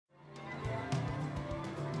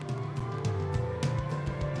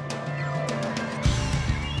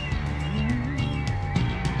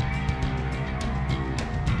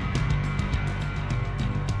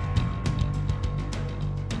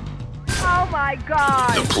my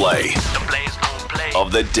God. The play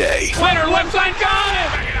of the day. Winner, left side, got it!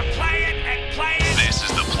 We're going to play it and play it. This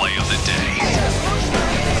is the play of the day.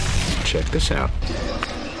 Check this out.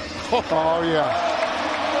 Oh,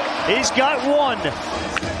 yeah. He's got one.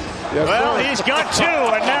 Yes, Well, sir. he's got two,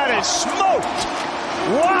 and that is smoked.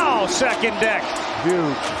 Wow, second deck.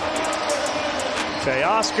 Huge.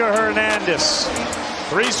 Teoscar Hernandez.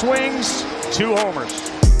 3 swings, 2 homers.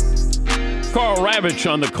 Carl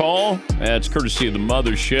Ravitch on the call. That's courtesy of the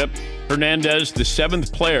mothership. Hernandez, the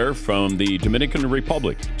 7th player from the Dominican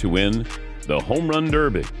Republic to win the Home Run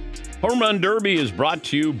Derby. Home Run Derby is brought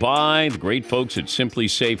to you by the great folks at Simply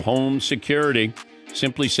Safe Home Security.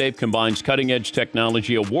 Simply Safe combines cutting-edge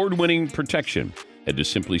technology, award-winning protection. Head to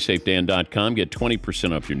simplysafedan.com. Get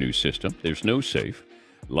 20% off your new system. There's no safe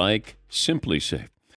like Simply Safe.